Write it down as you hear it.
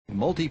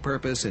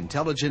Multi-purpose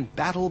intelligent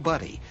battle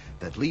buddy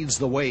that leads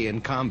the way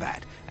in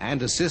combat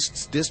and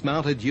assists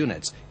dismounted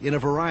units in a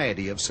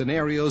variety of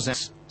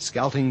scenarios,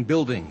 scouting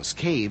buildings,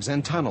 caves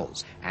and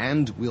tunnels,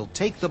 and will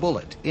take the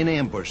bullet in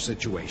ambush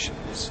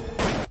situations.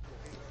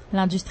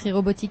 L'industrie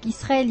robotique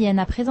israélienne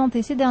a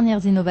présenté ses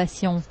dernières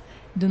innovations.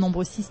 De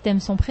nombreux systèmes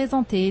sont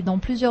présentés dans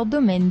plusieurs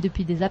domaines,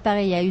 depuis des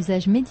appareils à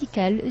usage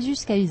médical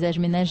jusqu'à usage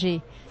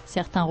ménager.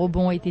 Certains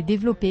robots ont été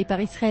développés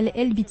par Israël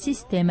Elbit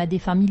Système à des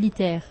fins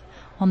militaires.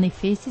 En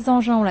effet, ces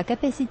engins ont la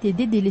capacité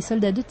d'aider les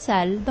soldats de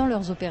Tsahal dans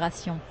leurs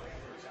opérations.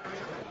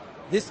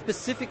 This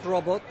specific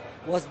robot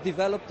was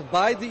developed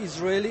by the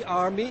Israeli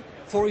army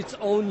for its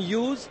own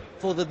use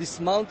for the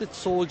dismounted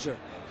soldier.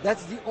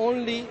 That's the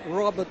only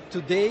robot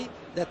today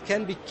that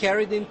can be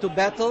carried into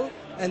battle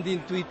and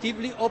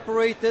intuitively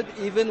operated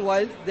even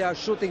while they are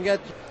shooting at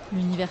you.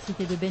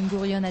 L'université de Ben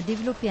Gurion a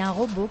développé un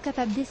robot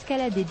capable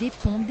d'escalader des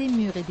ponts, des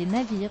murs et des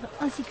navires,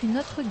 ainsi qu'une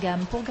autre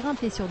gamme pour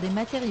grimper sur des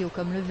matériaux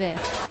comme le verre.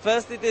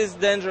 First, it is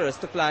dangerous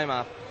to climb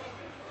up.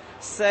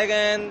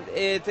 Second,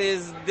 it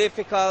is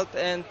difficult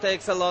and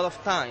takes a lot of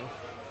time.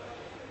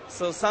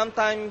 So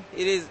sometimes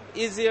it is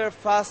easier,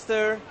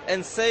 faster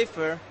and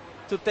safer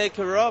to take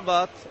a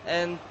robot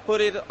and put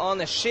it on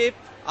a ship,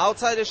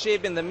 outside the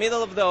ship, in the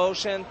middle of the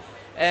ocean,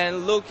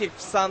 and look if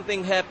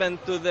something happened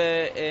to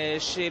the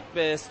ship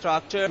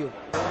structure.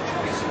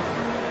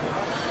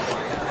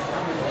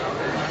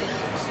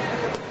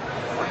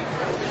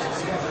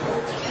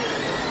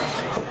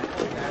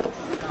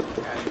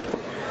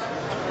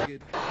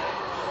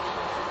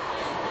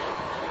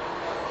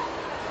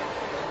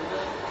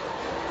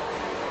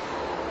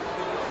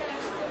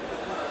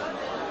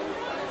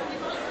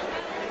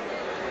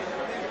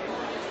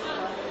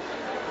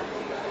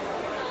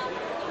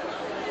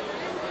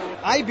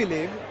 I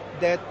believe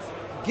that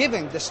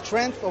given the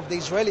strength of the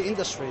Israeli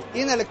industry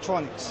in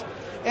electronics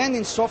and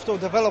in software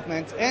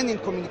development and in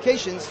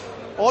communications,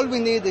 all we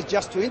need is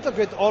just to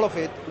integrate all of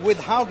it with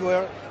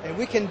hardware, and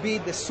we can be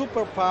the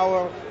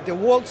superpower, the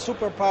world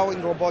superpower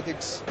in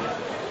robotics.